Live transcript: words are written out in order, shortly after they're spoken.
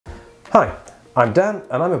Hi, I'm Dan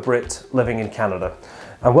and I'm a Brit living in Canada,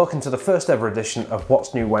 and welcome to the first ever edition of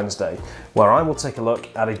What's New Wednesday, where I will take a look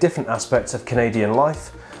at a different aspect of Canadian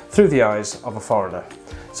life through the eyes of a foreigner.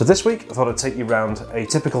 So this week I thought I'd take you around a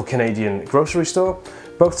typical Canadian grocery store,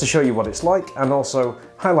 both to show you what it's like and also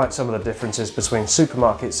highlight some of the differences between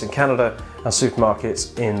supermarkets in Canada and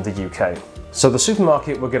supermarkets in the UK. So the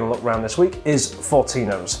supermarket we're going to look around this week is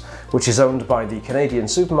Fortinos, which is owned by the Canadian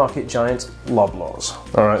supermarket giant Loblaws.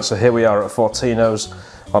 Alright, so here we are at Fortinos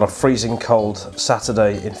on a freezing cold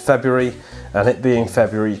Saturday in February, and it being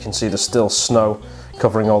February you can see there's still snow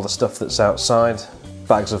covering all the stuff that's outside.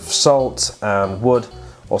 Bags of salt and wood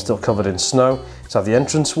all still covered in snow. It's at the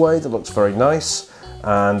entranceway that looks very nice,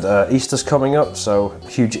 and Easter's coming up, so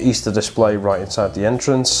huge Easter display right inside the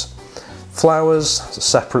entrance. Flowers, a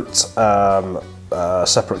separate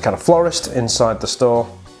kind of florist inside the store.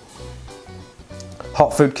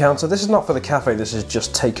 Hot food counter. This is not for the cafe, this is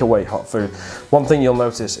just takeaway hot food. One thing you'll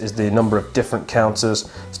notice is the number of different counters.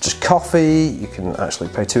 It's just coffee, you can actually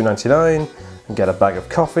pay $2.99 and get a bag of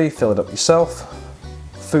coffee, fill it up yourself.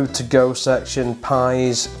 Food to go section,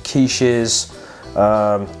 pies, quiches,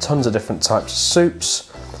 tons of different types of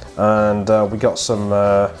soups, and we got some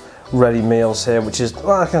ready meals here, which is,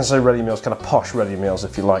 well, I can say ready meals, kind of posh ready meals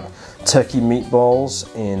if you like. Turkey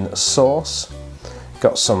meatballs in sauce.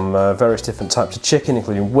 Got some various different types of chicken,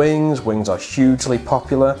 including wings. Wings are hugely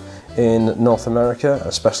popular in North America,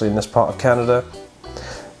 especially in this part of Canada.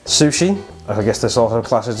 Sushi, I guess this also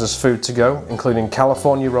classes as food to go, including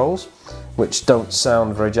California rolls, which don't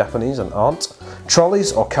sound very Japanese and aren't.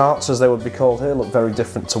 Trolleys, or carts as they would be called here, look very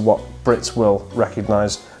different to what Brits will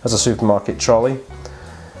recognise as a supermarket trolley.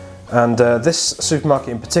 And this supermarket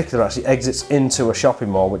in particular actually exits into a shopping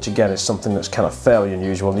mall, which again is something that's kind of fairly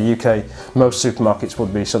unusual. In the UK, most supermarkets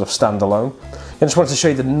would be sort of standalone. I just wanted to show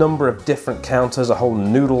you the number of different counters, a whole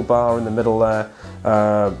noodle bar in the middle there.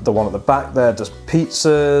 The one at the back there does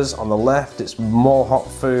pizzas. On the left, it's more hot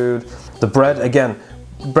food. The bread, again,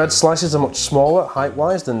 bread slices are much smaller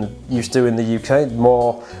height-wise than used to in the UK,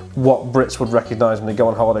 more what Brits would recognise when they go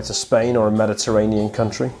on holiday to Spain or a Mediterranean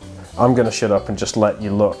country. I'm going to shut up and just let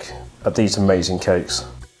you look at these amazing cakes.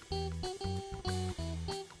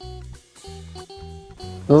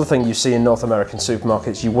 Another thing you see in North American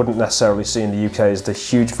supermarkets you wouldn't necessarily see in the UK is the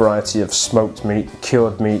huge variety of smoked meat,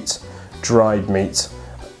 cured meat, dried meat.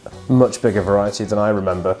 Much bigger variety than I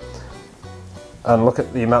remember. And look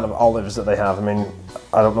at the amount of olives that they have. I mean,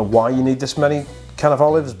 I don't know why you need this many kind of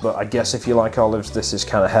olives, but I guess if you like olives, this is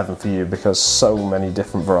kind of heaven for you because so many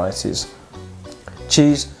different varieties.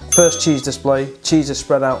 Cheese. First cheese display. Cheese is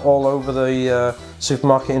spread out all over the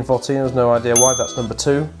supermarket in Fortinos, no idea why. That's number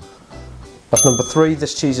 2. That's number 3.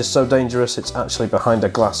 This cheese is so dangerous it's actually behind a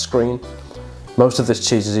glass screen. Most of this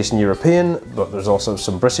cheese is Eastern European, but there's also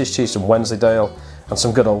some British cheese, some Wensleydale, and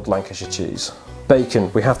some good old Lancashire cheese.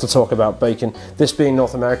 Bacon. We have to talk about bacon. This being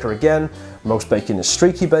North America again, most bacon is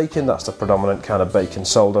streaky bacon. That's the predominant kind of bacon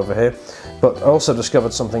sold over here. But I also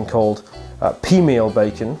discovered something called pea-meal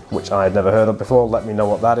bacon, which I had never heard of before. Let me know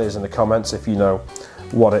what that is in the comments if you know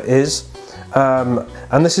what it is.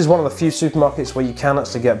 And this is one of the few supermarkets where you can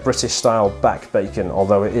actually get British style back bacon,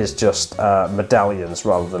 although it is just medallions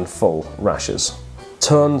rather than full rashers.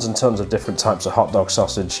 Tons and tons of different types of hot dog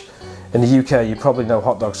sausage. In the UK you probably know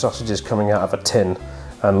hot dog sausages coming out of a tin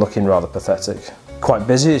and looking rather pathetic. Quite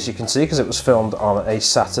busy as you can see because it was filmed on a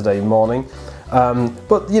Saturday morning.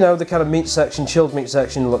 But you know, the kind of meat section, chilled meat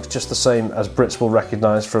section, looks just the same as Brits will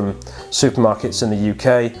recognise from supermarkets in the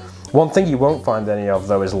UK. One thing you won't find any of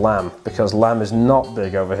though is lamb, because lamb is not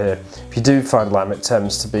big over here. If you do find lamb, it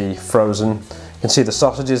tends to be frozen. You can see the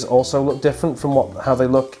sausages also look different from how they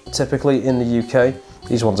look typically in the UK.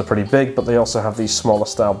 These ones are pretty big, but they also have these smaller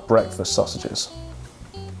style breakfast sausages.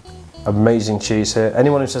 Amazing cheese here.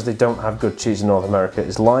 Anyone who says they don't have good cheese in North America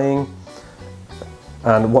is lying.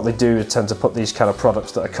 And what they do is tend to put these kind of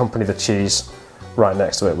products that accompany the cheese right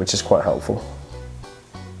next to it, which is quite helpful.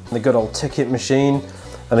 The good old ticket machine.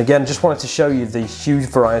 And again, just wanted to show you the huge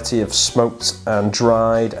variety of smoked and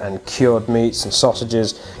dried and cured meats and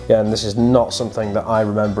sausages. Again, this is not something that I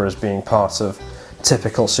remember as being part of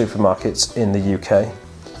typical supermarkets in the UK.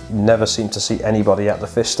 Never seem to see anybody at the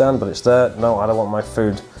fish stand, but it's there. No, I don't want my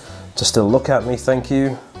food to still look at me, thank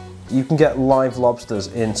you. You can get live lobsters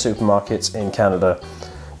in supermarkets in Canada.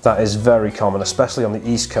 That is very common, especially on the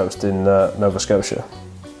east coast in Nova Scotia.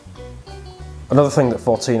 Another thing that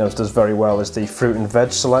Fortinos does very well is the fruit and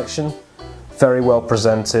veg selection. Very well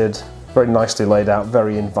presented, very nicely laid out,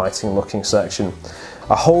 very inviting looking section.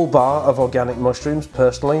 A whole bar of organic mushrooms,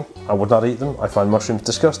 personally, I would not eat them. I find mushrooms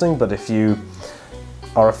disgusting, but if you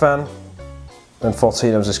are a fan, then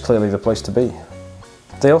Fortinos is clearly the place to be.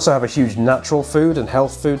 They also have a huge natural food and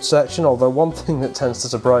health food section, although one thing that tends to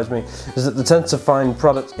surprise me is that they tend to find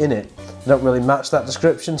products in it that don't really match that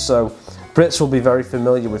description. So Brits will be very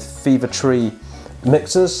familiar with fever tree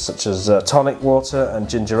mixers such as tonic water and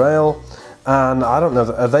ginger ale, and I don't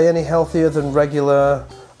know, are they any healthier than regular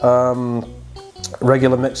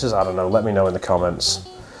mixers? I don't know, let me know in the comments.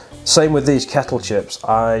 Same with these kettle chips.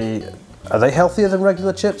 Are they healthier than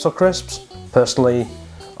regular chips or crisps? Personally,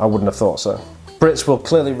 I wouldn't have thought so. Brits will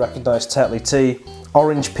clearly recognise Tetley tea.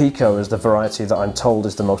 Orange Pico is the variety that I'm told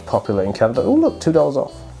is the most popular in Canada. Oh look, $2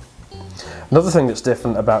 off. Another thing that's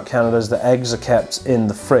different about Canada is that eggs are kept in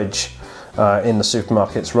the fridge in the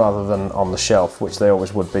supermarkets rather than on the shelf, which they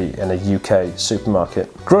always would be in a UK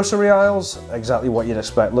supermarket. Grocery aisles, exactly what you'd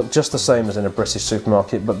expect, look just the same as in a British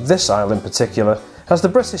supermarket, but this aisle in particular has the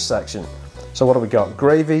British section. So what have we got?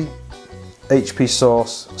 Gravy, HP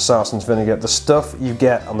sauce, Sarson's vinegar. The stuff you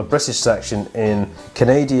get on the British section in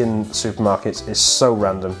Canadian supermarkets is so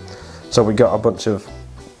random. So we got a bunch of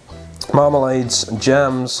marmalades and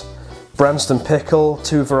jams, Branston pickle,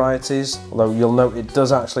 2 varieties, although you'll note it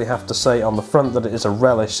does actually have to say on the front that it is a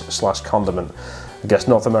relish / condiment. I guess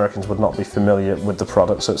North Americans would not be familiar with the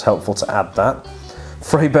product, so it's helpful to add that.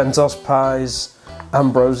 Fray Bentos pies,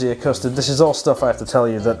 ambrosia custard. This is all stuff I have to tell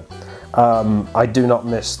you that I do not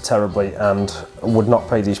miss terribly and would not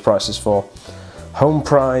pay these prices for. Home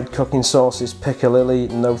Pride cooking sauces,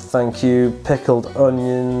 piccalilli, no thank you, pickled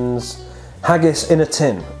onions, haggis in a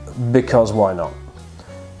tin, because why not?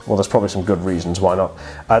 Well, there's probably some good reasons why not.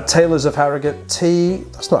 Taylor's of Harrogate tea,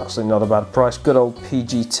 that's actually not a bad price. Good old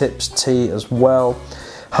PG Tips tea as well.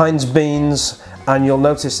 Heinz beans, and you'll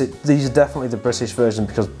notice these are definitely the British version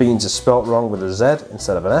because beans is spelt wrong with a Z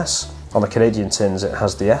instead of an S. On the Canadian tins it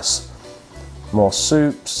has the S. More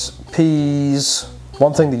soups, peas.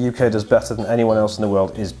 One thing the UK does better than anyone else in the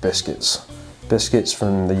world is biscuits. Biscuits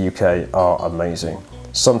from the UK are amazing.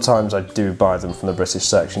 Sometimes I do buy them from the British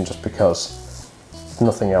section just because there's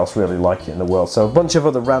nothing else really like it in the world. So a bunch of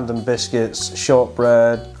other random biscuits,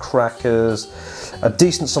 shortbread, crackers, a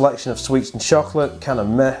decent selection of sweets and chocolate, kind of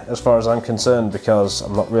meh as far as I'm concerned because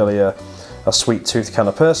I'm not really a sweet tooth kind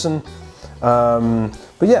of person. But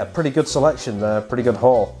yeah, pretty good selection there, pretty good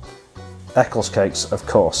haul. Eccles cakes, of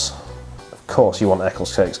course. Of course you want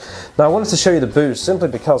Eccles cakes. Now I wanted to show you the booze simply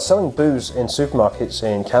because selling booze in supermarkets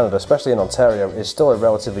in Canada, especially in Ontario, is still a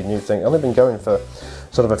relatively new thing. Only been going for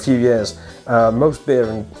sort of a few years. Most beer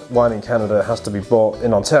and wine in Canada has to be bought,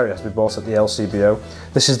 in Ontario has to be bought at the LCBO.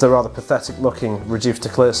 This is the rather pathetic looking reduced to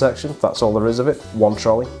clear section, that's all there is of it, 1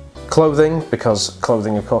 trolley. Clothing, because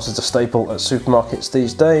clothing of course is a staple at supermarkets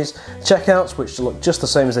these days. Checkouts, which look just the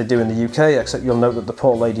same as they do in the UK, except you'll note that the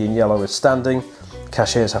poor lady in yellow is standing.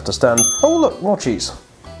 Cashiers have to stand. Oh look, more cheese.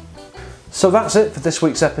 So that's it for this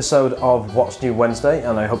week's episode of What's New Wednesday,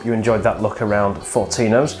 and I hope you enjoyed that look around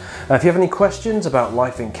Fortinos. If you have any questions about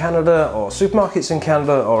life in Canada or supermarkets in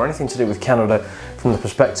Canada or anything to do with Canada from the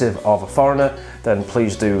perspective of a foreigner, then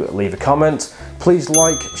please do leave a comment. Please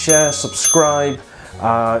like, share, subscribe,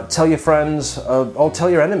 tell your friends or tell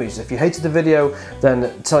your enemies. If you hated the video,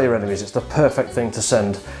 then tell your enemies. It's the perfect thing to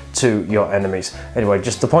send to your enemies. Anyway,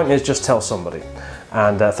 the point is just tell somebody.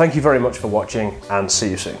 And thank you very much for watching and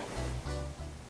see you soon.